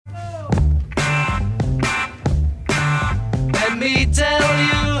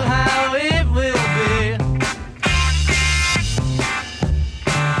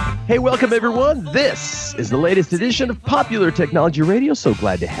Hey, welcome everyone. This is the latest edition of Popular Technology Radio. So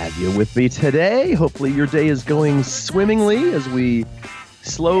glad to have you with me today. Hopefully your day is going swimmingly as we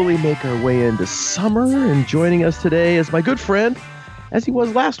slowly make our way into summer. And joining us today is my good friend, as he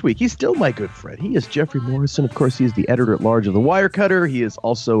was last week. He's still my good friend. He is Jeffrey Morrison. Of course, he is the editor-at-large of The Wirecutter. He is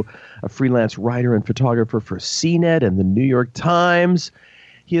also a freelance writer and photographer for CNET and the New York Times.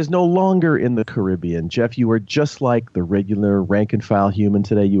 He is no longer in the Caribbean. Jeff, you are just like the regular rank-and-file human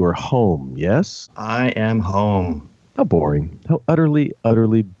today. You are home, yes? I am home. How boring. How utterly,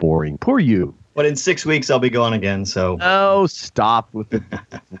 utterly boring. Poor you. But in 6 weeks, I'll be gone again, so... Oh, stop with it.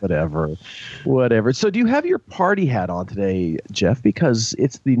 Whatever. So do you have your party hat on today, Jeff? Because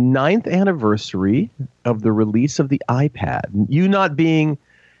it's the 9th anniversary of the release of the iPad. You not being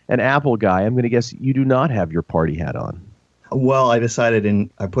an Apple guy, I'm going to guess you do not have your party hat on. Well, I decided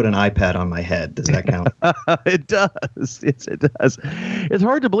I put an iPad on my head. Does that count? It does. Yes, it does. It's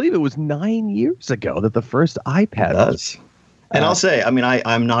hard to believe it was 9 years ago that the first iPad was. And I'll say,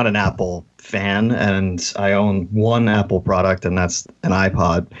 I'm not an Apple fan, and I own one Apple product, and that's an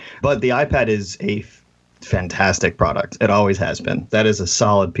iPod. But the iPad is a fantastic product. It always has been. That is a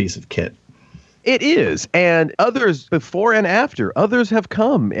solid piece of kit. It is. And others, before and after, others have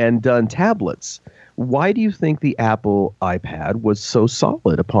come and done tablets. Why do you think the Apple iPad was so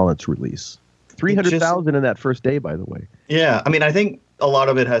solid upon its release? 300,000 in that first day, by the way. Yeah, I think a lot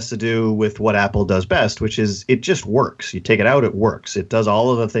of it has to do with what Apple does best, which is it just works. You take it out, it works. It does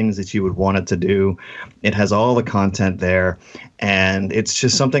all of the things that you would want it to do. It has all the content there. And it's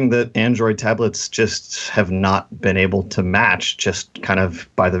just something that Android tablets just have not been able to match, just kind of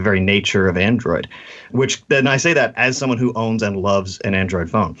by the very nature of Android, which then I say that as someone who owns and loves an Android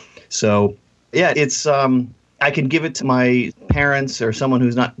phone. So yeah, it's I can give it to my parents or someone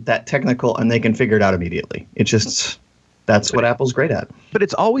who's not that technical, and they can figure it out immediately. It's just that's what Apple's great at. But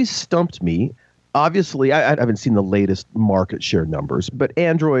it's always stumped me. Obviously, I haven't seen the latest market share numbers, but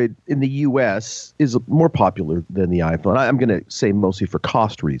Android in the U.S. is more popular than the iPhone. I'm going to say mostly for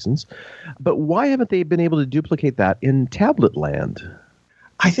cost reasons. But why haven't they been able to duplicate that in tablet land?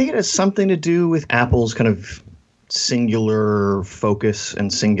 I think it has something to do with Apple's kind of singular focus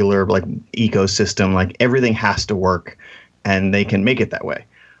and singular ecosystem. Like everything has to work, and they can make it that way.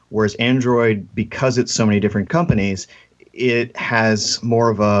 Whereas Android, because it's so many different companies, it has more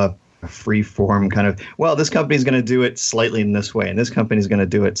of a free form kind of, well, this company's going to do it slightly in this way, and this company's going to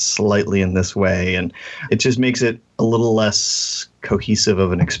do it slightly in this way. And it just makes it a little less cohesive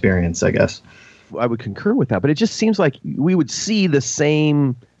of an experience, I guess. I would concur with that, but it just seems like we would see the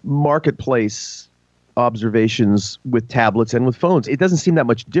same marketplace observations with tablets and with phones. It doesn't seem that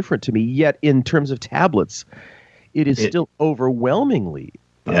much different to me, yet in terms of tablets, it is still overwhelmingly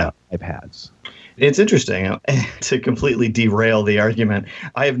iPads. It's interesting to completely derail the argument.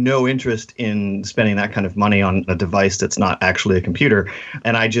 I have no interest in spending that kind of money on a device that's not actually a computer.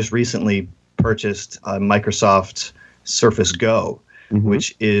 And I just recently purchased a Microsoft Surface Go,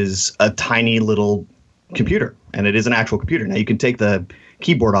 which is a tiny little computer. And it is an actual computer. Now, you can take the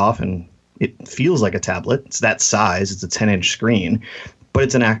keyboard off and it feels like a tablet. It's that size. It's a 10-inch screen.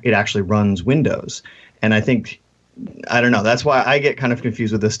 But it actually runs Windows. And I think, I don't know, that's why I get kind of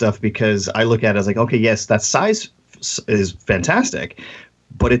confused with this stuff, because I look at it as like, okay, yes, that size is fantastic,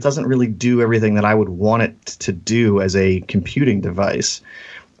 but it doesn't really do everything that I would want it to do as a computing device.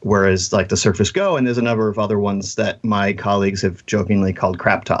 Whereas like the Surface Go, and there's a number of other ones that my colleagues have jokingly called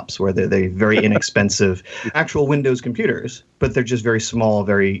crap tops, where they're very inexpensive actual Windows computers, but they're just very small,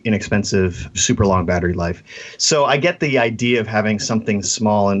 very inexpensive, super long battery life. So I get the idea of having something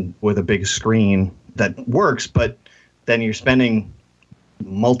small and with a big screen that works, but then you're spending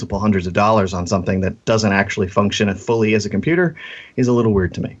multiple hundreds of dollars on something that doesn't actually function fully as a computer is a little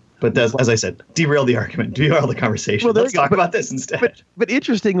weird to me. But as I said, derail the argument, derail the conversation. Well, let's talk about this instead. But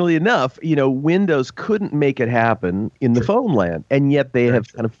interestingly enough, Windows couldn't make it happen in the phone land, and yet they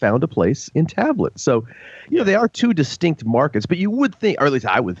have kind of found a place in tablets. So, they are two distinct markets, but you would think, or at least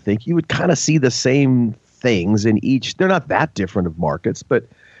I would think, you would kind of see the same things in each. They're not that different of markets, but...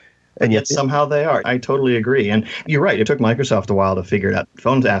 And yet somehow they are. I totally agree. And you're right. It took Microsoft a while to figure it out. The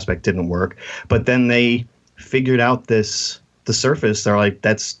phone's aspect didn't work. But then they figured out the Surface. They're like,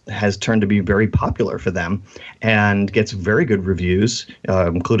 has turned to be very popular for them and gets very good reviews,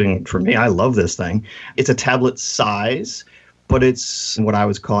 including for me. I love this thing. It's a tablet size, but it's what I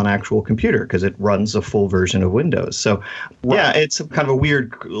would call an actual computer because it runs a full version of Windows. So, yeah, it's kind of a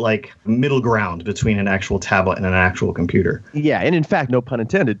weird middle ground between an actual tablet and an actual computer. Yeah, and in fact, no pun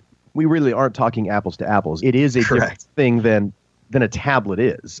intended, we really aren't talking apples to apples. It is a different thing than than a tablet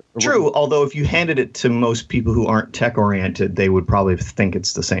is. True, although if you handed it to most people who aren't tech-oriented, they would probably think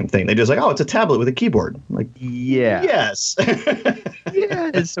it's the same thing. They just like, oh, it's a tablet with a keyboard. Like, yeah. Yes.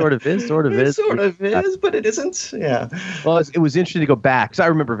 Yeah, it sort of is, but it isn't. Yeah. Well, it was interesting to go back, because I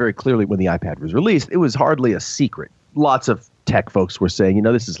remember very clearly when the iPad was released, it was hardly a secret. Lots of tech folks were saying,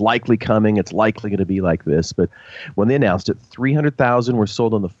 this is likely coming. It's likely going to be like this. But when they announced it, 300,000 were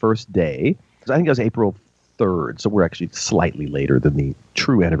sold on the first day. I think it was April 3rd, so we're actually slightly later than the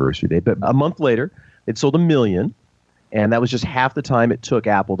true anniversary date. But a month later, it sold 1 million, and that was just half the time it took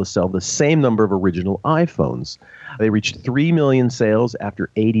Apple to sell the same number of original iPhones. They reached 3 million sales after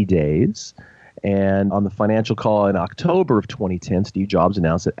 80 days, and on the financial call in October of 2010, Steve Jobs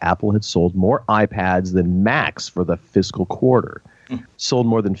announced that Apple had sold more iPads than Macs for the fiscal quarter. Sold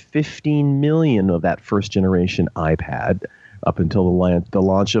more than 15 million of that first-generation iPad up until the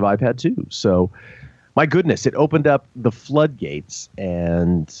launch of iPad 2. So, my goodness, it opened up the floodgates,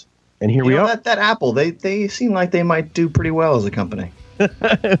 and here we are. That Apple, they seem like they might do pretty well as a company.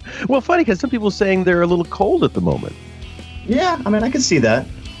 Well, funny, because some people are saying they're a little cold at the moment. Yeah, I mean, I can see that,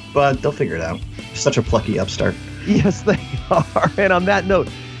 but they'll figure it out. Such a plucky upstart. Yes, they are. And on that note,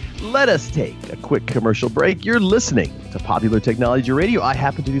 let us take a quick commercial break. You're listening to Popular Technology Radio. I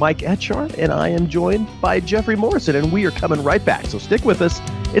happen to be Mike Etchart, and I am joined by Jeffrey Morrison, and we are coming right back. So stick with us.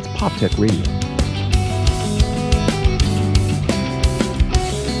 It's Pop Tech Radio.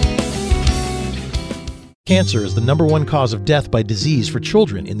 Cancer is the #1 cause of death by disease for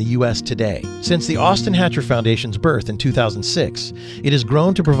children in the U.S. today. Since the Austin Hatcher Foundation's birth in 2006, it has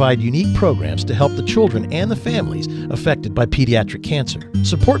grown to provide unique programs to help the children and the families affected by pediatric cancer.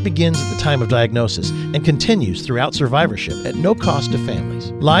 Support begins at the time of diagnosis and continues throughout survivorship at no cost to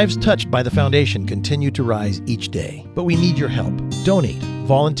families. Lives touched by the foundation continue to rise each day, but we need your help. Donate,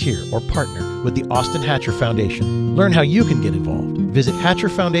 volunteer, or partner with the Austin Hatcher Foundation. Learn how you can get involved. Visit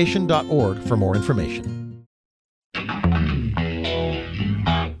hatcherfoundation.org for more information.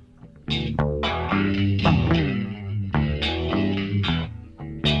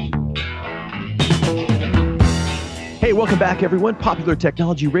 Hey, welcome back, everyone. Popular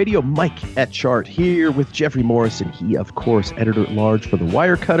Technology Radio. Mike Etchart here with Jeffrey Morrison. He, of course, editor-at-large for The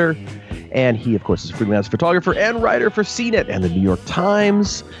Wirecutter. And he, of course, is a freelance photographer and writer for CNET and the New York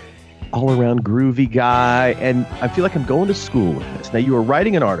Times. All-around groovy guy. And I feel like I'm going to school with this. Now, you were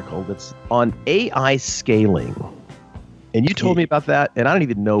writing an article that's on AI scaling. And you told me about that, and I don't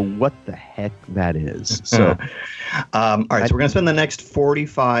even know what the heck that is. So, all right, so we're going to spend the next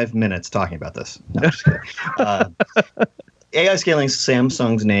 45 minutes talking about this. No, I'm just kidding. AI scaling is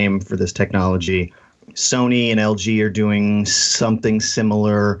Samsung's name for this technology. Sony and LG are doing something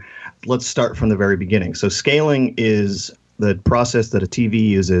similar. Let's start from the very beginning. So scaling is the process that a TV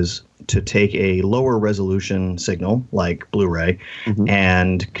uses to take a lower resolution signal, like Blu-ray,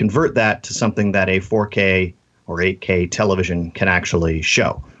 and convert that to something that a 4K or 8K television can actually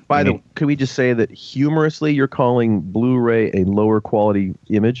show. By the way, could we just say that humorously you're calling Blu-ray a lower quality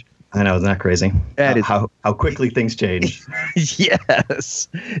image? I know, isn't that crazy? That is how quickly things change. Yes.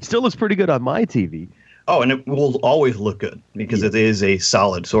 Still looks pretty good on my TV. Oh, and it will always look good because it is a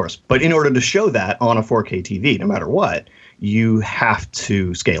solid source. But in order to show that on a 4K TV, no matter what, you have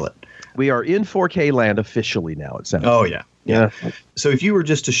to scale it. We are in 4K land officially now, it sounds. Oh, yeah. So if you were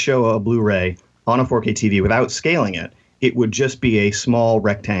just to show a Blu-ray on a 4K TV without scaling it, it would just be a small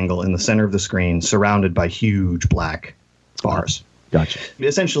rectangle in the center of the screen surrounded by huge black bars. Gotcha.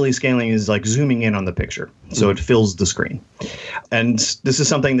 Essentially, scaling is like zooming in on the picture, so it fills the screen. And this is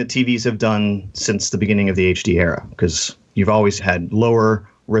something that TVs have done since the beginning of the HD era, because you've always had lower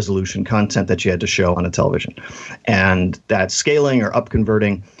resolution content that you had to show on a television. And that scaling or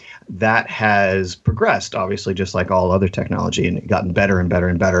upconverting, that has progressed, obviously, just like all other technology, and gotten better and better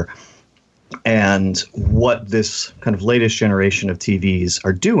and better. And what this kind of latest generation of TVs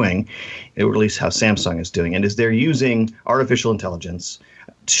are doing, or at least how Samsung is doing it, is they're using artificial intelligence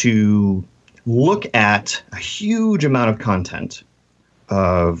to look at a huge amount of content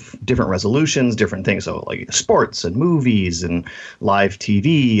of different resolutions, different things, so like sports and movies and live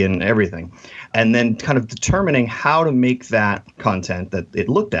TV and everything, and then kind of determining how to make that content that it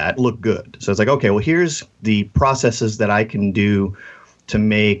looked at look good. So it's like, okay, well, here's the processes that I can do to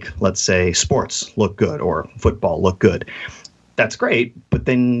make, let's say, sports look good or football look good. That's great, but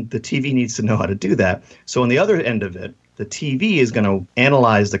then the TV needs to know how to do that. So on the other end of it, the TV is going to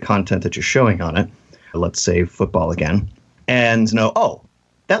analyze the content that you're showing on it, let's say football again, and know, oh,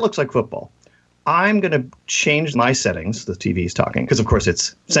 that looks like football. I'm going to change my settings. The TV is talking because, of course,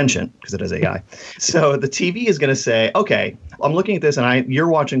 it's sentient because it has AI. So the TV is going to say, okay, I'm looking at this and you're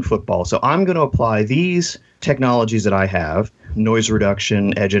watching football. So I'm going to apply these technologies that I have, noise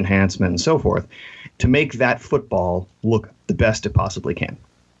reduction, edge enhancement, and so forth, to make that football look the best it possibly can.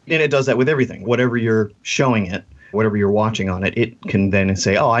 And it does that with everything. Whatever you're showing it, whatever you're watching on it, it can then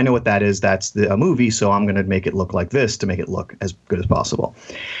say, oh, I know what that is. That's a movie, so I'm going to make it look like this to make it look as good as possible.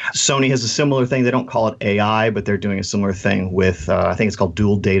 Sony has a similar thing. They don't call it AI, but they're doing a similar thing with, I think it's called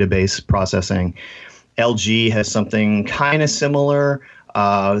dual database processing. LG has something kind of similar,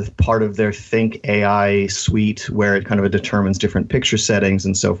 part of their Think AI suite, where it kind of determines different picture settings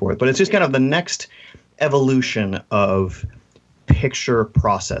and so forth. But it's just kind of the next evolution of picture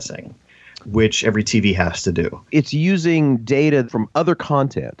processing, which every TV has to do. It's using data from other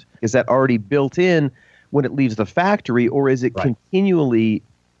content. Is that already built in when it leaves the factory, or is it continually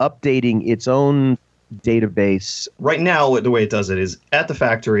updating its own database? Right now, the way it does it is at the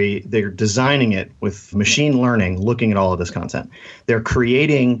factory, they're designing it with machine learning, looking at all of this content. They're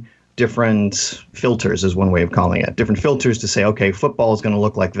creating different filters, is one way of calling it, different filters to say, okay, football is going to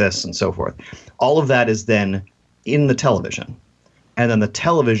look like this and so forth. All of that is then in the television. And then the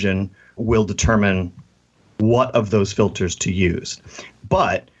television will determine what of those filters to use.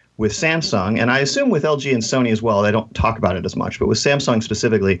 But with Samsung, and I assume with LG and Sony as well, they don't talk about it as much, but with Samsung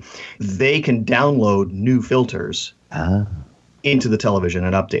specifically, they can download new filters into the television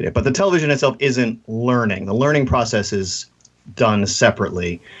and update it. But the television itself isn't learning. The learning process is done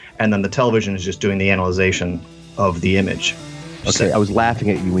separately, and then the television is just doing the analyzation of the image. Okay, I was laughing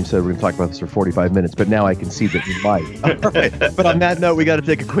at you when you said we're going to talk about this for 45 minutes, but now I can see that you might. All right. But on that note, we got to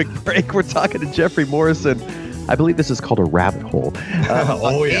take a quick break. We're talking to Jeffrey Morrison. I believe this is called a rabbit hole.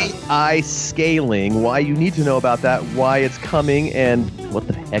 AI scaling, why you need to know about that, why it's coming, and what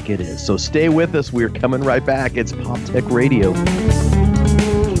the heck it is. So stay with us. We're coming right back. It's Pop Tech Radio.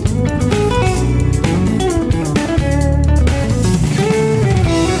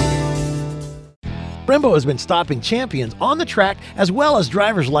 Brembo has been stopping champions on the track as well as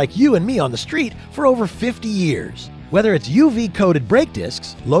drivers like you and me on the street for over 50 years. Whether it's UV-coated brake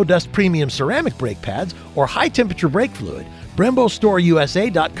discs, low-dust premium ceramic brake pads, or high-temperature brake fluid,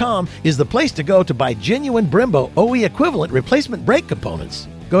 BremboStoreUSA.com is the place to go to buy genuine Brembo OE equivalent replacement brake components.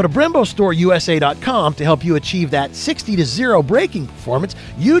 Go to BremboStoreUSA.com to help you achieve that 60-0 braking performance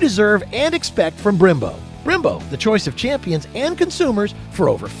you deserve and expect from Brembo. Brembo, the choice of champions and consumers for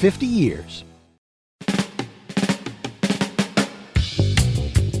over 50 years.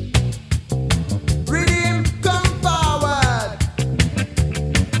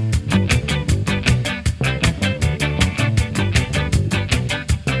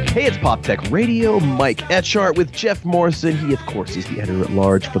 Hey, it's Pop Tech Radio. Mike Etchart with Jeff Morrison. He, of course, is the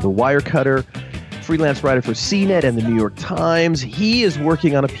editor-at-large for The Wirecutter, freelance writer for CNET and The New York Times. He is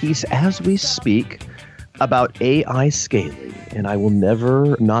working on a piece as we speak about AI scaling. And I will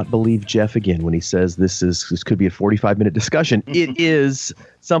never not believe Jeff again when he says this could be a 45-minute discussion. It is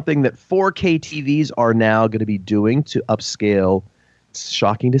something that 4K TVs are now going to be doing to upscale, it's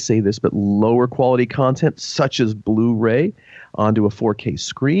shocking to say this, but lower quality content such as Blu-ray onto a 4K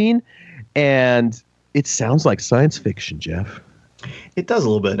screen. And it sounds like science fiction, Jeff. It does a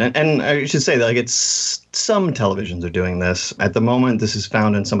little bit. And I should say that it's some televisions are doing this. At the moment, this is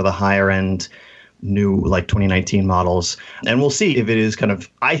found in some of the higher end new 2019 models. And we'll see if it is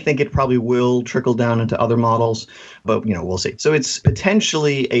I think it probably will trickle down into other models, but we'll see. So it's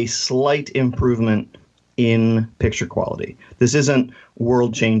potentially a slight improvement in picture quality. This isn't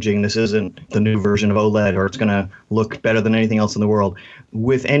world-changing. This isn't the new version of OLED, or it's going to look better than anything else in the world.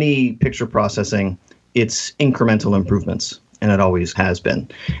 With any picture processing, it's incremental improvements, and it always has been.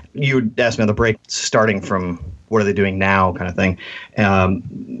 You would ask me on the break, starting from what are they doing now kind of thing.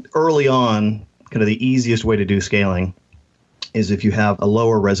 Early on, kind of the easiest way to do scaling is if you have a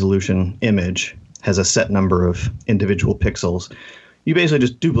lower resolution image, has a set number of individual pixels, you basically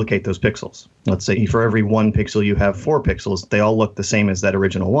just duplicate those pixels. Let's say for every 1 pixel, you have 4 pixels. They all look the same as that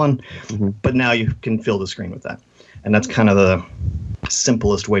original one, but now you can fill the screen with that. And that's kind of the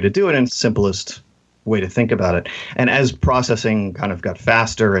simplest way to do it and simplest way to think about it. And as processing kind of got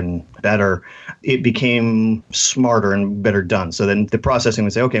faster and better, it became smarter and better done. So then the processing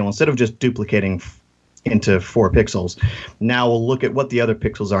would say, okay, well, instead of just duplicating into 4 pixels, now we'll look at what the other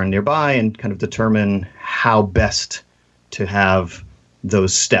pixels are nearby and kind of determine how best to have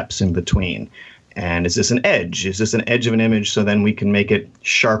those steps in between. And is this an edge? Is this an edge of an image? So then we can make it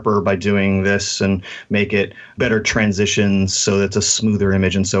sharper by doing this and make it better transitions so that it's a smoother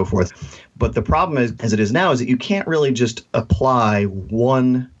image and so forth. But the problem is, as it is now, is that you can't really just apply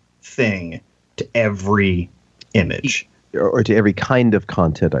one thing to every image. Or to every kind of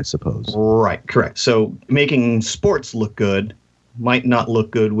content, I suppose. Right, correct. So making sports look good might not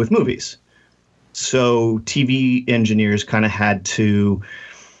look good with movies. So TV engineers kind of had to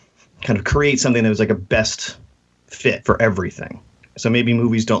kind of create something that was like a best fit for everything. So maybe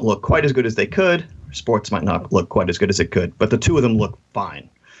movies don't look quite as good as they could. Sports might not look quite as good as it could, but the two of them look fine.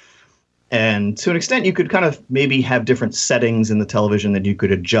 And to an extent, you could kind of maybe have different settings in the television that you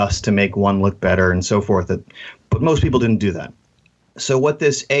could adjust to make one look better and so forth. But most people didn't do that. So what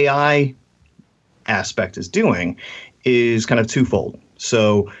this AI aspect is doing is kind of twofold.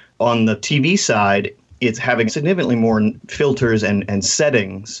 So on the TV side, it's having significantly more filters and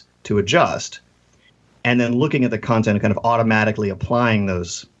settings to adjust, and then looking at the content and kind of automatically applying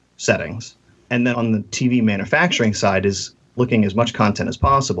those settings. And then on the TV manufacturing side is looking as much content as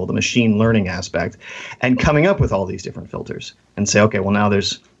possible, the machine learning aspect, and coming up with all these different filters and say, okay, well, now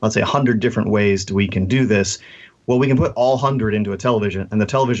there's, let's say, 100 different ways we can do this. Well, we can put all 100 into a television, and the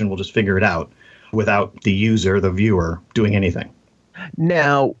television will just figure it out without the user, the viewer, doing anything.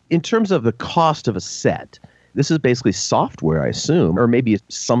 Now, in terms of the cost of a set, this is basically software, I assume, or maybe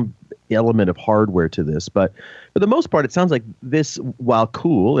some element of hardware to this. But for the most part, it sounds like this, while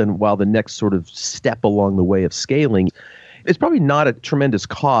cool and while the next sort of step along the way of scaling, it's probably not a tremendous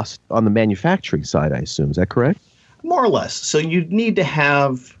cost on the manufacturing side, I assume. Is that correct? More or less. So you'd need to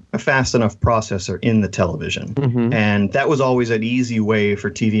have a fast enough processor in the television. Mm-hmm. And that was always an easy way for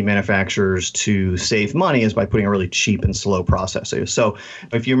TV manufacturers to save money, is by putting a really cheap and slow processor. So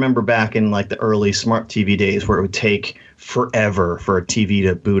if you remember back in like the early smart TV days where it would take forever for a TV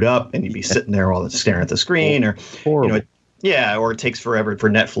to boot up and you'd be sitting there while it's staring at the screen, or Horrible. or it takes forever for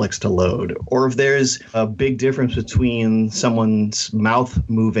Netflix to load. Or if there's a big difference between someone's mouth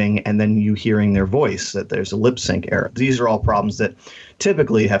moving and then you hearing their voice, that there's a lip sync error. These are all problems that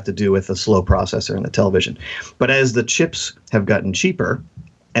typically have to do with a slow processor in the television. But as the chips have gotten cheaper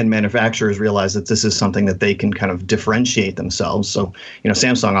and manufacturers realize that this is something that they can kind of differentiate themselves. So,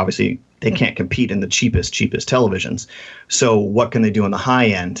 Samsung, obviously, they can't compete in the cheapest televisions. So what can they do on the high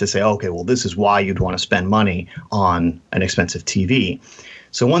end to say, okay, well, this is why you'd want to spend money on an expensive TV.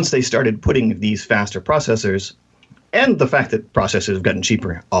 So once they started putting these faster processors, and the fact that processors have gotten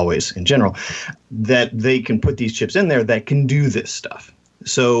cheaper always in general, that they can put these chips in there that can do this stuff.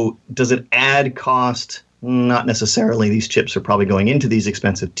 So does it add cost? Not necessarily. These chips are probably going into these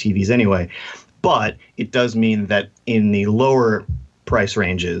expensive TVs anyway. But it does mean that in the lower price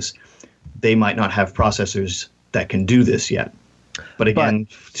ranges, they might not have processors that can do this yet. But again,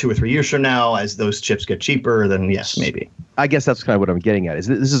 2 or 3 years from now, as those chips get cheaper, then yes, maybe. I guess that's kind of what I'm getting at, is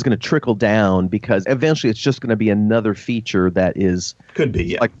this is going to trickle down, because eventually it's just going to be another feature that is could be,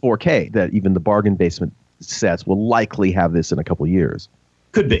 yeah, like 4K, that even the bargain basement sets will likely have this in a couple of years.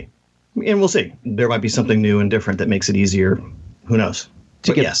 Could be. And we'll see. There might be something new and different that makes it easier. Who knows?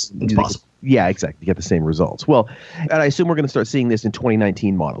 Yes, it's possible. Yeah, exactly. You get the same results. Well, and I assume we're going to start seeing this in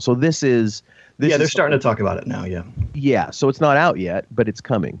 2019 models. So this is... they're starting to talk about it now, yeah. Yeah, so it's not out yet, but it's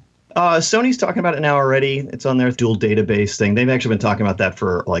coming. Sony's talking about it now already. It's on their dual database thing. They've actually been talking about that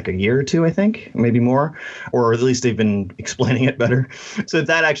for like a year or two, I think, maybe more, or at least they've been explaining it better. So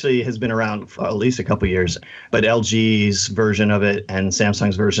that actually has been around for at least a couple of years. But LG's version of it and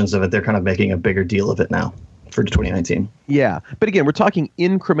Samsung's versions of it, they're kind of making a bigger deal of it now for 2019. Yeah. But again, we're talking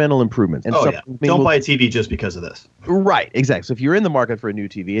incremental improvements. And Don't buy a TV just because of this. Right. Exactly. So if you're in the market for a new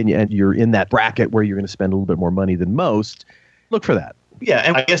TV and you're in that bracket where you're going to spend a little bit more money than most, look for that. Yeah,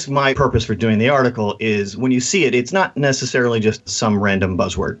 and I guess my purpose for doing the article is when you see it, it's not necessarily just some random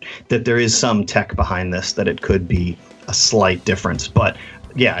buzzword, that there is some tech behind this, that it could be a slight difference. But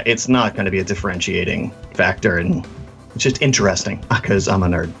yeah, it's not going to be a differentiating factor. And it's just interesting because I'm a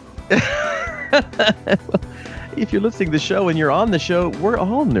nerd. If you're listening to the show and you're on the show, we're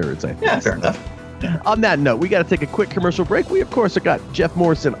all nerds, I think. Yeah, fair enough. On that note, we got to take a quick commercial break. We, of course, have got Jeff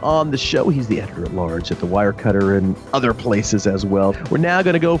Morrison on the show. He's the editor-at-large at The Wirecutter and other places as well. We're now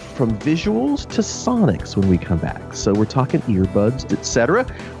going to go from visuals to sonics when we come back. So we're talking earbuds, etc.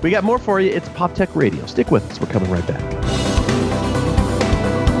 We got more for you. It's Pop Tech Radio. Stick with us. We're coming right back.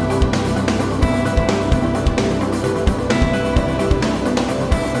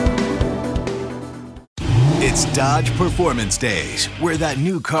 It's Dodge Performance Days, where that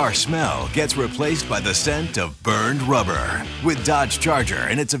new car smell gets replaced by the scent of burned rubber. With Dodge Charger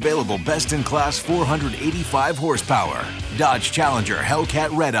and its available best-in-class 485 horsepower. Dodge Challenger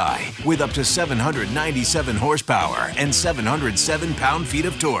Hellcat Redeye with up to 797 horsepower and 707 pound-feet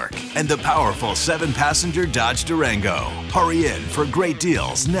of torque. And the powerful 7-passenger Dodge Durango. Hurry in for great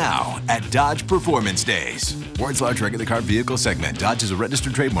deals now at Dodge Performance Days. World's large regular car vehicle segment. Dodge is a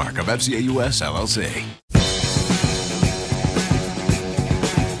registered trademark of FCA US LLC.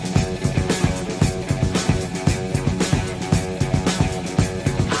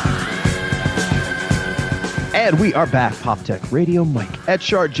 And we are back, Pop Tech Radio. Mike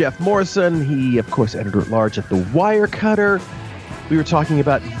Etchart, Jeff Morrison. He, of course, editor-at-large at The Wirecutter. We were talking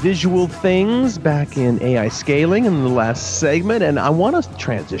about visual things back in AI scaling in the last segment, and I want to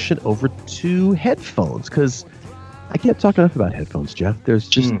transition over to headphones, because I can't talk enough about headphones, Jeff. There's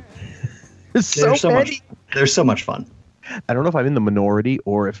just there's so many. There's so much fun. I don't know if I'm in the minority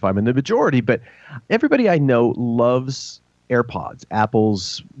or if I'm in the majority, but everybody I know loves AirPods,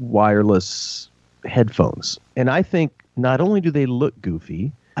 Apple's wireless headphones. And I think not only do they look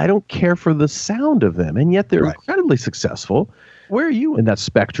goofy, I don't care for the sound of them, and yet they're incredibly successful. Where are you in that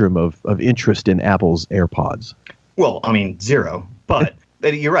spectrum of interest in Apple's AirPods? Well, I mean, zero. But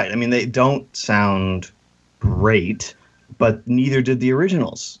you're right. I mean, they don't sound great, but neither did the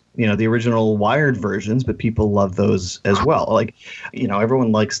originals. You know, the original wired versions, but people love those as well. Like, you know,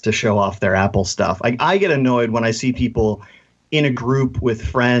 everyone likes to show off their Apple stuff. I get annoyed when I see people in a group with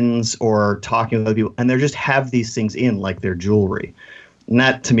friends or talking with other people, and they just have these things in like their jewelry. And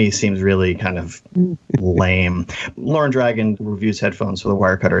that, to me, seems really kind of lame. Lauren Dragon reviews headphones for The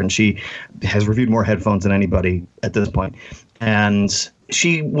Wirecutter, and she has reviewed more headphones than anybody at this point. And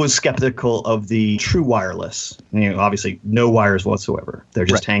she was skeptical of the true wireless. You know, obviously, no wires whatsoever. They're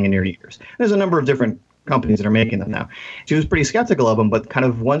just hanging in your ears. There's a number of different companies that are making them now. She was pretty skeptical of them, but kind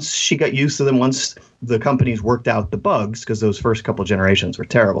of once she got used to them, once the companies worked out the bugs, because those first couple generations were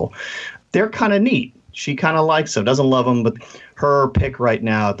terrible, they're kind of neat. She kind of likes them, doesn't love them, but her pick right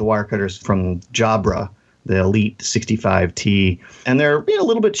now at The Wirecutter is from Jabra, the Elite 65T, and they're a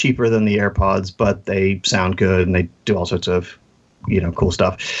little bit cheaper than the AirPods, but they sound good and they do all sorts of cool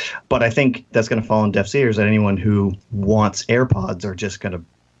stuff. But I think that's going to fall on deaf ears, that anyone who wants AirPods are just going to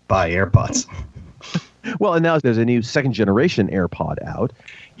buy AirPods. Well, and now there's a new second generation AirPod out.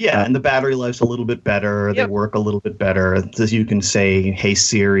 Yeah, and the battery life's a little bit better. Yep. They work a little bit better. So you can say, "Hey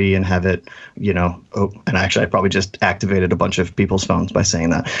Siri," and have it, and actually I probably just activated a bunch of people's phones by saying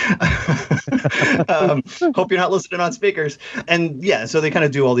that. Hope you're not listening on speakers. And yeah, so they kind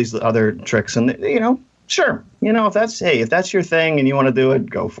of do all these other tricks, and sure, if that's your thing and you want to do it,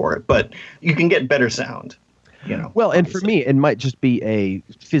 go for it. But you can get better sound. Well, and for me, it might just be a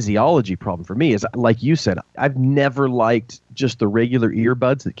physiology problem for me. Is like you said, I've never liked just the regular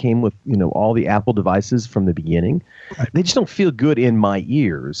earbuds that came with, all the Apple devices from the beginning. Right. They just don't feel good in my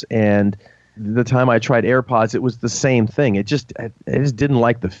ears. And the time I tried AirPods, it was the same thing. I just didn't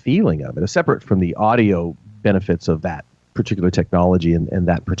like the feeling of it, separate from the audio benefits of that particular technology and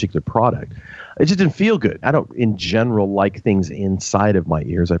that particular product. It just didn't feel good. I don't, in general, like things inside of my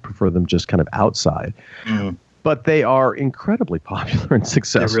ears. I prefer them just kind of outside. Mm. But they are incredibly popular and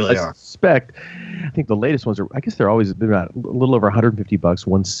successful. They really are. I think the latest ones they're always been about a little over $150,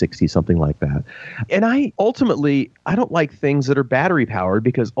 $160, something like that. And I don't like things that are battery powered,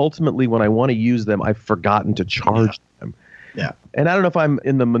 because ultimately when I want to use them, I've forgotten to charge them. Yeah. And I don't know if I'm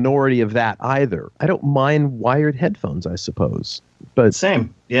in the minority of that either. I don't mind wired headphones, I suppose. But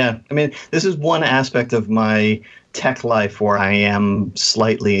same. Yeah. I mean, this is one aspect of my tech life where I am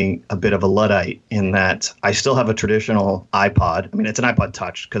slightly a bit of a Luddite, in that I still have a traditional iPod. I mean, it's an iPod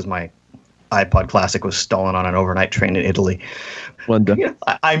Touch because my iPod Classic was stolen on an overnight train in Italy.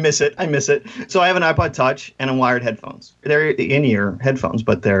 I miss it. So I have an iPod Touch and wired headphones. They're in-ear headphones,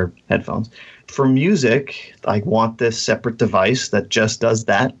 but they're headphones. For music, I want this separate device that just does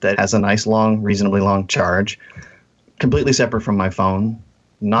that has a nice reasonably long charge, completely separate from my phone,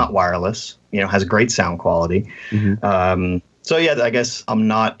 not wireless, has great sound quality. Mm-hmm. So yeah, I guess I'm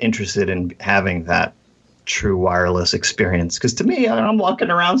not interested in having that true wireless experience, because to me, I'm walking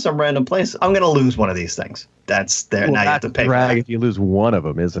around some random place, I'm going to lose one of these things. That's there. Well, now you have to pay for it. If you lose one of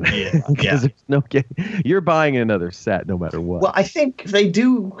them, isn't it? Yeah. There's no you're buying another set no matter what. Well, I think they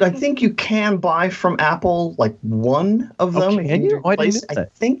do. I think you can buy from Apple like one of them. Okay, can you? I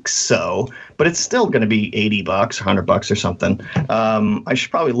think so, but it's still going to be $80 or $100 or something. I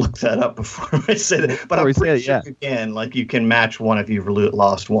should probably look that up before I say that. But I'm pretty sure you can. Like, you can match one if you've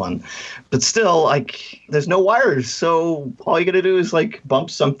lost one. But still, there's no wires, so all you got to do is bump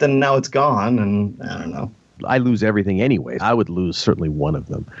something. Now it's gone, and I don't know. I lose everything anyway. I would lose certainly one of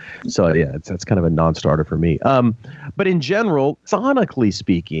them. So yeah, that's kind of a non-starter for me. But in general, sonically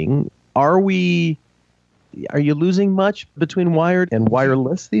speaking, are you losing much between wired and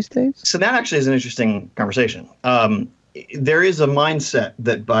wireless these days? So that actually is an interesting conversation. There is a mindset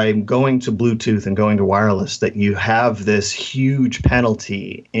that by going to Bluetooth and going to wireless that you have this huge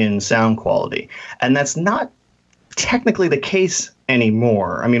penalty in sound quality. And that's not technically the case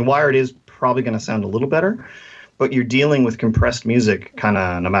anymore. I mean, wired is probably going to sound a little better, but you're dealing with compressed music kind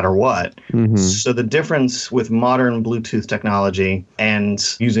of no matter what. Mm-hmm. So the difference with modern Bluetooth technology and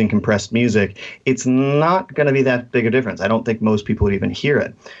using compressed music, it's not going to be that big a difference. I don't think most people would even hear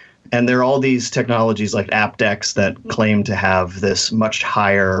it. And there are all these technologies like aptX that claim to have this much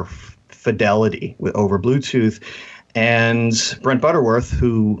higher fidelity over Bluetooth. And Brent Butterworth,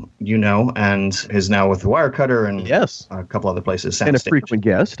 who you know, and is now with the Wirecutter and yes, a couple other places. And a frequent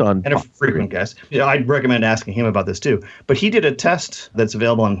guest on. And a frequent guest. Yeah, I'd recommend asking him about this too. But he did a test that's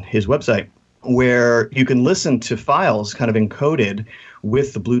available on his website where you can listen to files kind of encoded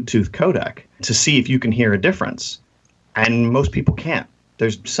with the Bluetooth codec to see if you can hear a difference. And most people can't.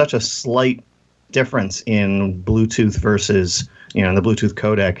 There's such a slight difference in Bluetooth versus, the Bluetooth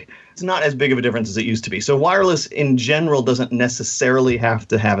codec. It's not as big of a difference as it used to be. So wireless in general doesn't necessarily have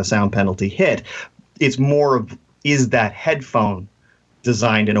to have a sound penalty hit. It's more of, is that headphone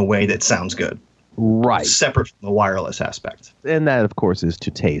designed in a way that sounds good? Right. Separate from the wireless aspect. And that, of course, is to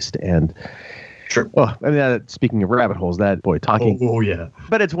taste. And sure. Well, I mean, speaking of rabbit holes, that boy talking. Oh, yeah.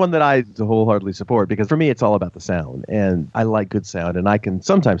 But it's one that I wholeheartedly support because for me, it's all about the sound, and I like good sound, and I can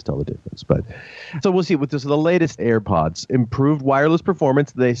sometimes tell the difference. But so we'll see with this, the latest AirPods, improved wireless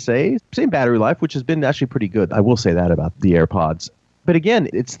performance. They say same battery life, which has been actually pretty good. I will say that about the AirPods. But again,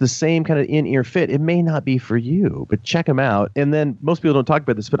 it's the same kind of in-ear fit. It may not be for you, but check them out. And then most people don't talk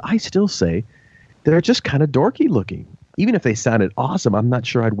about this, but I still say they're just kind of dorky looking. Even if they sounded awesome, I'm not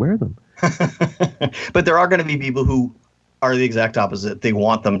sure I'd wear them. But there are going to be people who are the exact opposite. They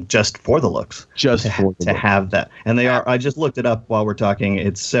want them just for the looks. Just for the looks. Have that. And they are. I just looked it up while we're talking.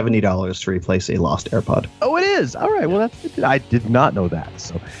 It's $70 to replace a lost AirPod. Oh, it is? All right. Well, I did not know that.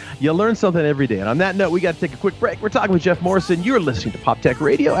 So you learn something every day. And on that note, we got to take a quick break. We're talking with Jeff Morrison. You're listening to Pop Tech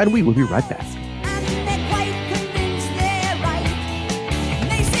Radio, and we will be right back.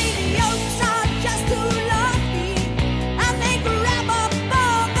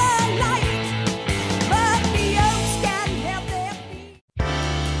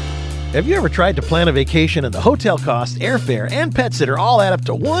 Have you ever tried to plan a vacation and the hotel costs, airfare, and pet sitter all add up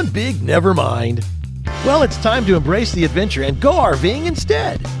to one big never mind? Well, it's time to embrace the adventure and go RVing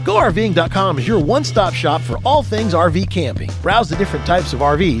instead. GoRVing.com is your one-stop shop for all things RV camping. Browse the different types of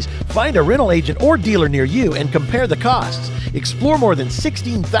RVs, find a rental agent or dealer near you, and compare the costs. Explore more than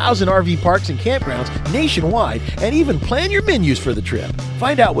 16,000 RV parks and campgrounds nationwide, and even plan your menus for the trip.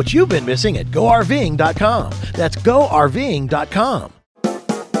 Find out what you've been missing at GoRVing.com. That's GoRVing.com.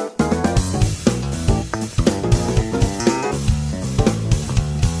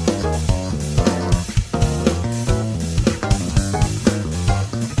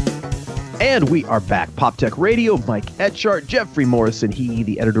 And we are back. Pop Tech Radio, Mike Etchart, Jeffrey Morrison, he,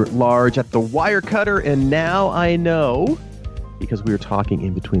 the editor-at-large at The Wirecutter. And now I know, because we were talking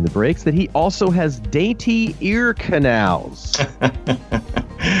in between the breaks, that he also has dainty ear canals.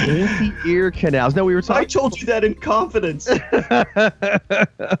 Dainty ear canals. Now, we were talking... I told you that in confidence.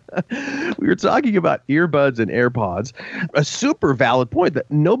 We were talking about earbuds and AirPods. A super valid point that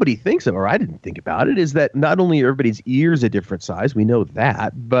nobody thinks of, or I didn't think about it, is that not only are everybody's ears a different size, we know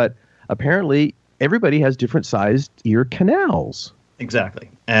that, but apparently, everybody has different sized ear canals. Exactly.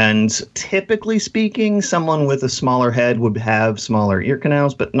 And typically speaking, someone with a smaller head would have smaller ear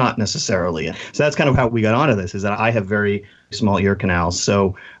canals, but not necessarily. So that's kind of how we got onto this, is that I have very small ear canals.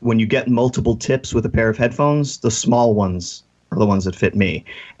 So when you get multiple tips with a pair of headphones, the small ones are the ones that fit me.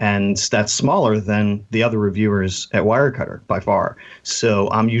 And that's smaller than the other reviewers at Wirecutter by far. So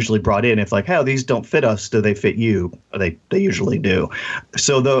I'm usually brought in if like, hey, these don't fit us. Do they fit you? They usually do.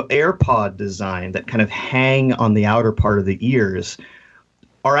 So the AirPod design that kind of hang on the outer part of the ears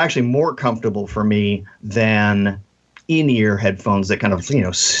are actually more comfortable for me than in-ear headphones that kind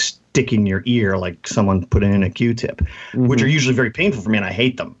of, stick in your ear like someone put in a Q-tip, which are usually very painful for me, and I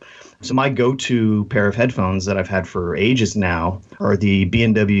hate them. So my go-to pair of headphones that I've had for ages now are the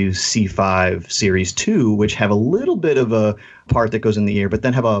B&W C5 Series 2, which have a little bit of a part that goes in the ear, but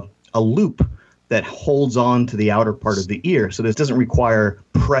then have a loop that holds on to the outer part of the ear. So this doesn't require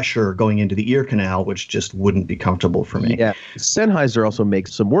pressure going into the ear canal, which just wouldn't be comfortable for me. Yeah. Sennheiser also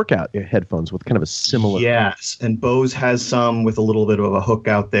makes some workout headphones with kind of a similar. Yes. And Bose has some with a little bit of a hook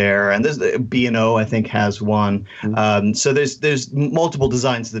out there. And there's B&O, I think, has one. So there's multiple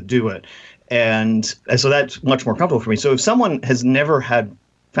designs that do it. And so that's much more comfortable for me. So if someone has never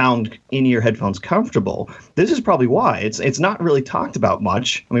found in-ear headphones comfortable, this is probably why. It's not really talked about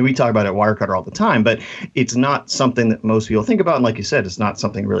much. I mean, we talk about it at Wirecutter all the time, but it's not something that most people think about. And like you said, it's not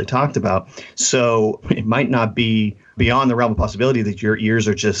something really talked about. So it might not be beyond the realm of possibility that your ears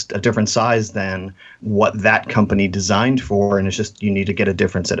are just a different size than what that company designed for. And it's just you need to get a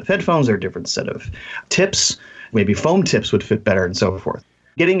different set of headphones or a different set of tips. Maybe foam tips would fit better and so forth.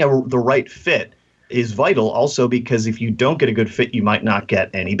 Getting the right fit is vital also because if you don't get a good fit, you might not get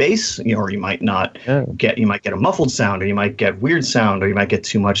any bass, or you might not get a muffled sound, or you might get weird sound, or you might get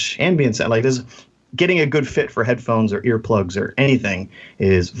too much ambient sound. Like this, getting a good fit for headphones or earplugs or anything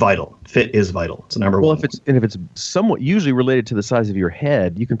is vital. Fit is vital. It's number one. Well, if it's somewhat usually related to the size of your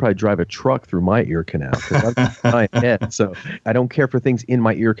head, you can probably drive a truck through my ear canal. My head, so I don't care for things in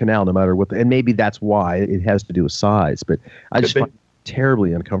my ear canal, no matter what. And maybe that's why it has to do with size. But I just find it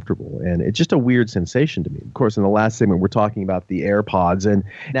terribly uncomfortable, and it's just a weird sensation to me. Of course, in the last segment, we're talking about the AirPods, and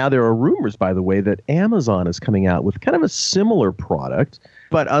now there are rumors, by the way, that Amazon is coming out with kind of a similar product,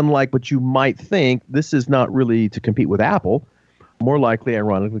 but unlike what you might think, this is not really to compete with Apple, more likely,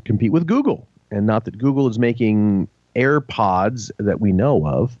 ironically, compete with Google. And not that Google is making AirPods that we know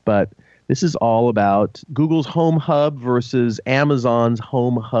of, but this is all about Google's Home Hub versus Amazon's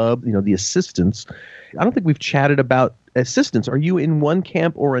Home Hub, the assistants. I don't think we've chatted about assistants. Are you in one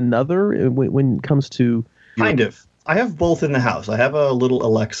camp or another when it comes to... Kind of. I have both in the house. I have a little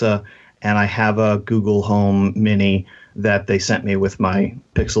Alexa and I have a Google Home Mini that they sent me with my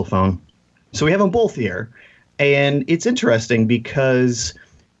Pixel phone. So we have them both here. And it's interesting because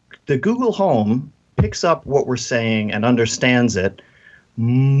the Google Home picks up what we're saying and understands it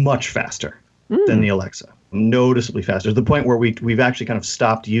much faster than the Alexa. Noticeably faster, to the point where we've actually kind of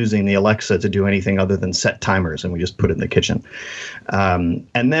stopped using the Alexa to do anything other than set timers, and we just put it in the kitchen.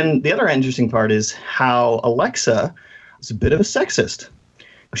 And then the other interesting part is how Alexa is a bit of a sexist.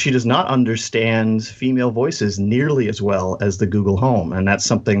 She does not understand female voices nearly as well as the Google Home, and that's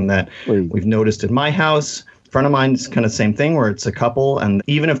something that we've noticed in my house. A friend of mine's kind of the same thing, where it's a couple, and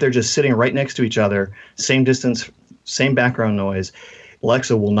even if they're just sitting right next to each other, same distance, same background noise,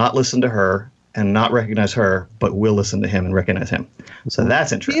 Alexa will not listen to her and not recognize her, but will listen to him and recognize him. So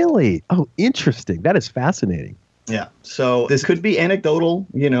that's interesting. Really? Oh, interesting. That is fascinating. Yeah. So this could be anecdotal,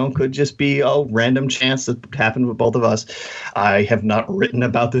 could just be a random chance that happened with both of us. I have not written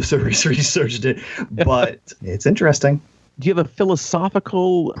about this or researched it, but it's interesting. Do you have a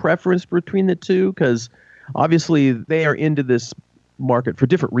philosophical preference between the two? Because obviously they are into this market for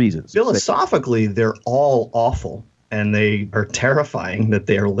different reasons. Philosophically, they're all awful. And they are terrifying that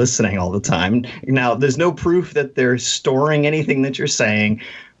they are listening all the time. Now, there's no proof that they're storing anything that you're saying,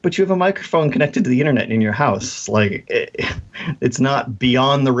 but you have a microphone connected to the internet in your house. Like, it's not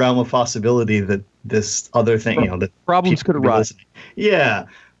beyond the realm of possibility that this other thing, that problems could arise. Yeah.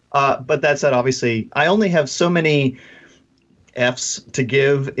 But that said, obviously, I only have so many F's to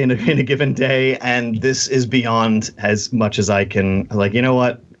give in a given day, and this is beyond as much as I can. Like, you know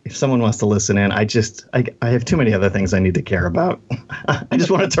what? If someone wants to listen in, I have too many other things I need to care about. I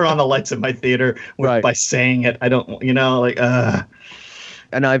just want to turn on the lights at my theater by saying it. I don't,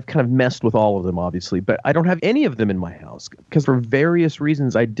 And I've kind of messed with all of them, obviously, but I don't have any of them in my house because for various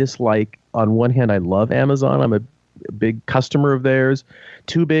reasons I dislike. On one hand, I love Amazon. I'm a big customer of theirs,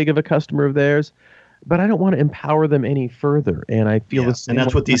 too big of a customer of theirs, but I don't want to empower them any further. And I feel the same. And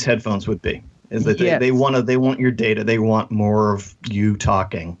that's what these headphones would be. Is that they want your data. They want more of you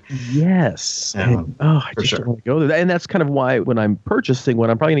talking. Yes. I just don't want to go there. And that's kind of why when I'm purchasing one,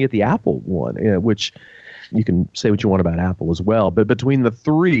 I'm probably going to get the Apple one, which you can say what you want about Apple as well. But between the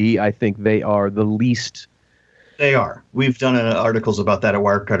three, I think they are the least. They are. We've done articles about that at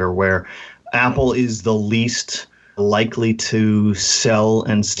Wirecutter where Apple is the least likely to sell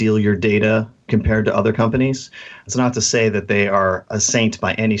and steal your data compared to other companies. It's not to say that they are a saint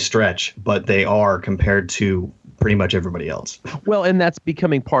by any stretch, but they are compared to pretty much everybody else. Well, and that's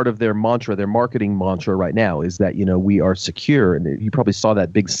becoming part of their mantra, their marketing mantra right now, is that, we are secure. And you probably saw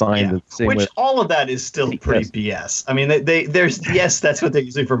that big sign. Which all of that is still pretty BS. I mean, there's that's what they're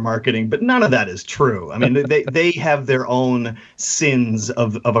using for marketing, but none of that is true. I mean, they have their own sins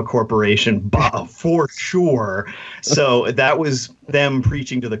of a corporation for sure. So that was them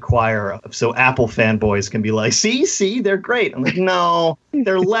preaching to the choir, so Apple fanboys can be like, see, they're great. I'm like, no,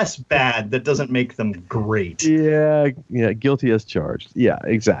 they're less bad. That doesn't make them great. Yeah, guilty as charged. Yeah,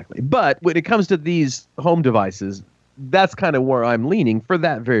 exactly. But when it comes to these home devices, that's kind of where I'm leaning for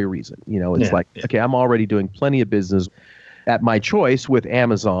that very reason. Okay, I'm already doing plenty of business at my choice with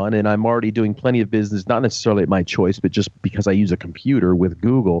Amazon, and I'm already doing plenty of business, not necessarily at my choice, but just because I use a computer with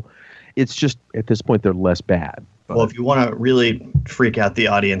Google. It's just, at this point, they're less bad. Well, if you want to really freak out the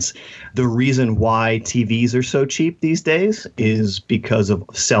audience, the reason why TVs are so cheap these days is because of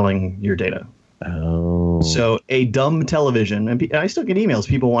selling your data. Oh. So a dumb television, and I still get emails.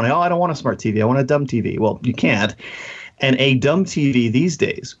 People want I don't want a smart TV. I want a dumb TV. Well, you can't. And a dumb TV these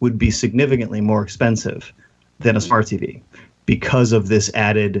days would be significantly more expensive than a smart TV because of this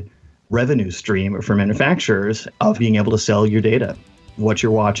added revenue stream for manufacturers of being able to sell your data, what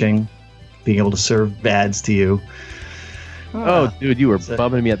you're watching, being able to serve ads to you. Oh, dude, you were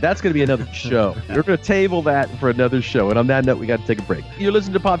bumming me out. That's going to be another show. We're going to table that for another show. And on that note, we got to take a break. You're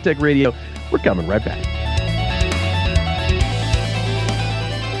listening to Pop Tech Radio. We're coming right back.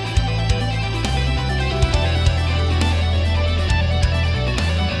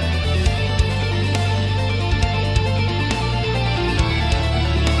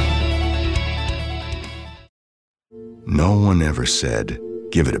 No one ever said,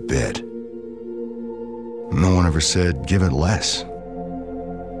 give it a bit. No one ever said, give it less.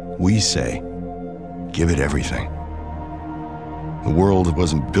 We say, give it everything. The world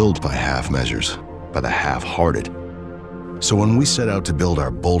wasn't built by half measures, by the half-hearted. So when we set out to build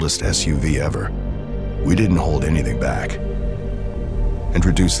our boldest SUV ever, we didn't hold anything back.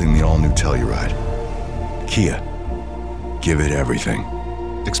 Introducing the all-new Telluride. Kia. Give it everything.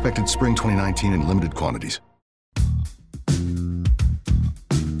 Expected spring 2019 in limited quantities.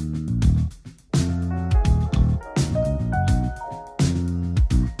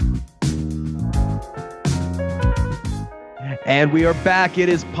 And we are back. It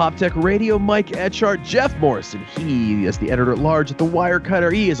is Pop Tech Radio. Mike Etchart, Jeff Morrison. He is the editor-at-large at The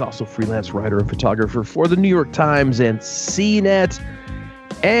Wirecutter. He is also freelance writer and photographer for the New York Times and CNET,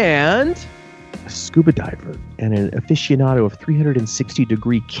 and a scuba diver and an aficionado of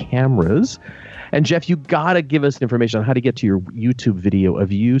 360-degree cameras. And Jeff, you got to give us information on how to get to your YouTube video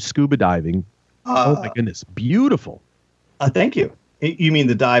of you scuba diving. Oh, my goodness. Beautiful. Thank you. You mean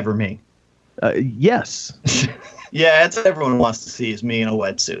the dive or me? Yes. Yeah, it's everyone wants to see is me in a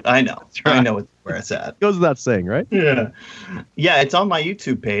wetsuit. I know. Right. I know where it's at. Goes without saying, right? Yeah. Yeah, it's on my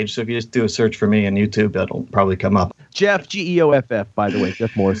YouTube page. So if you just do a search for me on YouTube, that'll probably come up. Jeff, Geoff, by the way,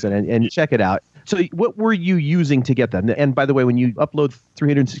 Jeff Morrison, and check it out. So what were you using to get that? And by the way, when you upload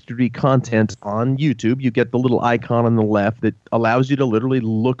 360-degree content on YouTube, you get the little icon on the left that allows you to literally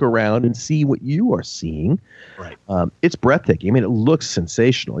look around and see what you are seeing. Right. It's breathtaking. I mean, it looks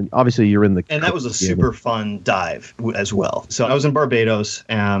sensational. And obviously, you're in the... And that was a super fun dive as well. So I was in Barbados,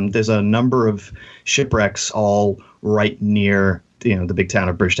 and there's a number of shipwrecks all right near the big town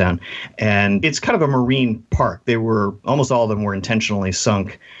of Bridgetown. And it's kind of a marine park. Almost all of them were intentionally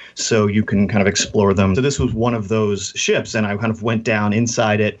sunk so you can kind of explore them. So this was one of those ships, and I kind of went down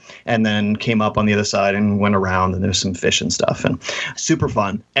inside it and then came up on the other side and went around, and there's some fish and stuff, and super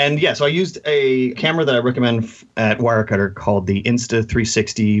fun. And yeah, so I used a camera that I recommend at Wirecutter called the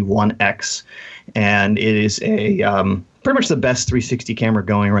Insta360 1X, and it is a pretty much the best 360 camera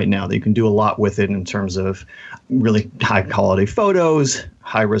going right now. That you can do a lot with it in terms of really high quality photos,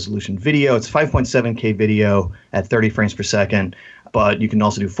 high resolution video. It's 5.7K video at 30 frames per second, but you can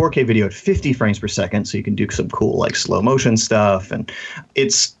also do 4K video at 50 frames per second. So you can do some cool like slow motion stuff, and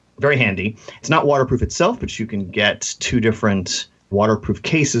it's very handy. It's not waterproof itself, but you can get two different waterproof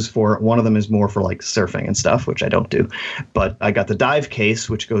cases for it. One of them is more for like surfing and stuff, which I don't do. But I got the dive case,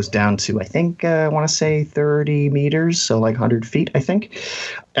 which goes down to, I think, I want to say 30 meters, so like 100 feet, I think.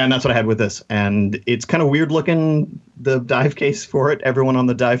 And that's what I had with this. And it's kind of weird looking, the dive case for it. Everyone on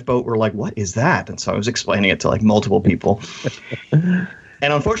the dive boat were like, what is that? And so I was explaining it to like multiple people.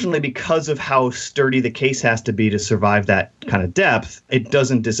 And unfortunately, because of how sturdy the case has to be to survive that kind of depth, it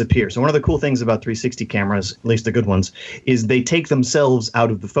doesn't disappear. So one of the cool things about 360 cameras, at least the good ones, is they take themselves out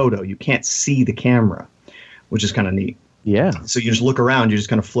of the photo. You can't see the camera, which is kind of neat. Yeah. So you just look around, you're just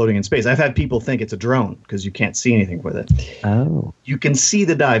kind of floating in space. I've had people think it's a drone because you can't see anything with it. Oh. You can see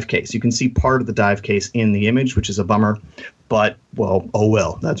the dive case. You can see part of the dive case in the image, which is a bummer. But, well, oh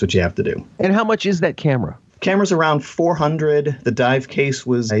well, that's what you have to do. And how much is that camera? Camera's around 400. The dive case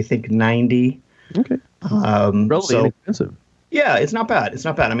was, I think, 90. Okay. Relatively inexpensive. Yeah, it's not bad. It's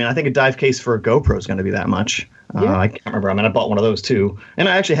not bad. I mean, I think a dive case for a GoPro is going to be that much. I can't remember. I mean, I bought one of those too. And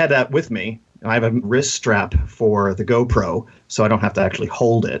I actually had that with me. I have a wrist strap for the GoPro, so I don't have to actually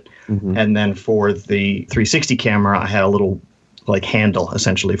hold it. Mm-hmm. And then for the 360 camera, I had a little handle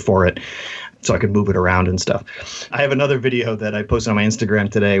essentially for it, so I could move it around and stuff. I have another video that I posted on my Instagram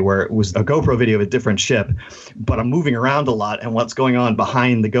today where it was a GoPro video of a different ship, but I'm moving around a lot. And what's going on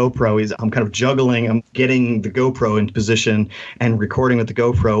behind the GoPro is I'm kind of juggling. I'm getting the GoPro into position and recording with the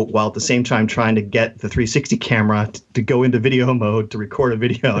GoPro while at the same time trying to get the 360 camera to go into video mode to record a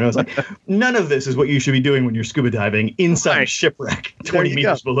video. And I was like, none of this is what you should be doing when you're scuba diving inside a shipwreck 20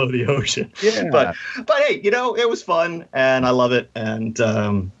 meters below the ocean. Yeah. But hey, it was fun and I love it.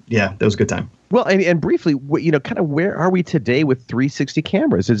 And yeah, that was a good time. Well, and briefly, kind of where are we today with 360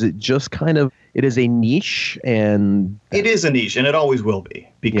 cameras? Is it just it is a niche and... It is a niche, and it always will be,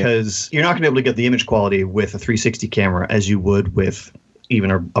 because you're not going to be able to get the image quality with a 360 camera as you would with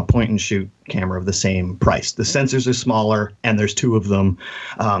even a point-and-shoot camera of the same price. The sensors are smaller, and there's two of them.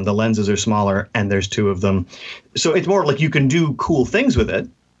 The lenses are smaller, and there's two of them. So it's more like you can do cool things with it,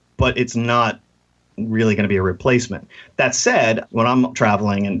 but it's not really going to be a replacement. That said, when I'm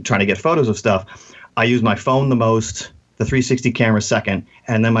traveling and trying to get photos of stuff, I use my phone the most, the 360 camera second,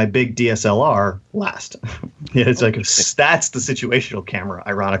 and then my big DSLR last. It's like that's the situational camera,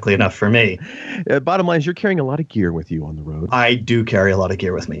 ironically enough, for me. Bottom line is you're carrying a lot of gear with you on the road. I do carry a lot of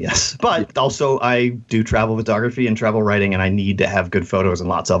gear with me, yes. But also I do travel photography and travel writing, and I need to have good photos and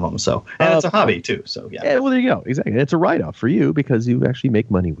lots of them. So, and it's a hobby too. So yeah. Well, there you go. Exactly. It's a write-off for you because you actually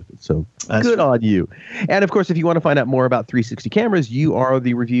make money with it. So that's good on you. And of course, if you want to find out more about 360 cameras, you are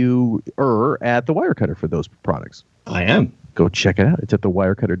the reviewer at The Wirecutter for those products. I am. Go check it out. It's at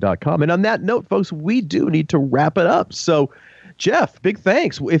thewirecutter.com. And on that note, folks, we do need to wrap it up. So, Jeff, big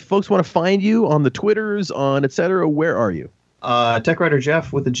thanks. If folks want to find you on the Twitters, on et cetera, where are you? TechWriter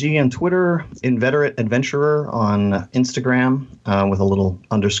Jeff with a G on Twitter, Inveterate Adventurer on Instagram with a little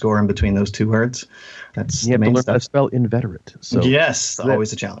underscore in between those two words. That's you have to learn how to spell inveterate. So yes,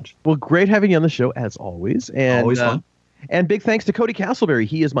 always a challenge. Well, great having you on the show as always. And, always fun. And big thanks to Cody Castleberry.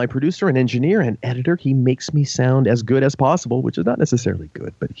 He is my producer and engineer and editor. He makes me sound as good as possible, which is not necessarily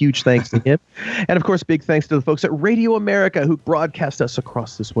good, but huge thanks to him. And, of course, big thanks to the folks at Radio America who broadcast us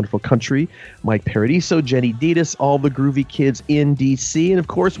across this wonderful country. Mike Paradiso, Jenny Ditas, all the groovy kids in D.C. And, of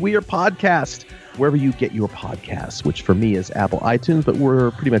course, we are podcast wherever you get your podcasts, which for me is Apple iTunes, but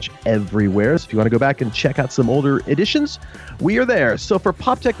we're pretty much everywhere. So if you want to go back and check out some older editions, we are there. So for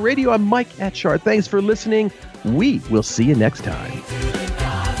PopTech Radio, I'm Mike Etchart. Thanks for listening. We will see you next time.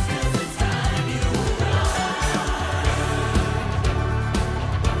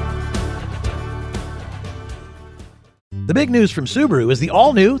 The big news from Subaru is the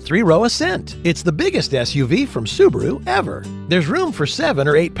all-new 3-row Ascent. It's the biggest SUV from Subaru ever. There's room for 7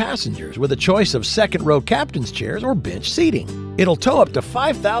 or 8 passengers with a choice of second-row captain's chairs or bench seating. It'll tow up to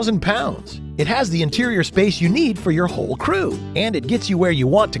 5,000 pounds. It has the interior space you need for your whole crew, and it gets you where you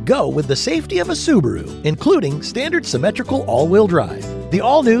want to go with the safety of a Subaru, including standard symmetrical all-wheel drive. The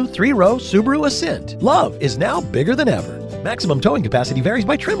all-new 3-row Subaru Ascent. Love is now bigger than ever. Maximum towing capacity varies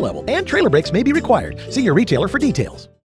by trim level, and trailer brakes may be required. See your retailer for details.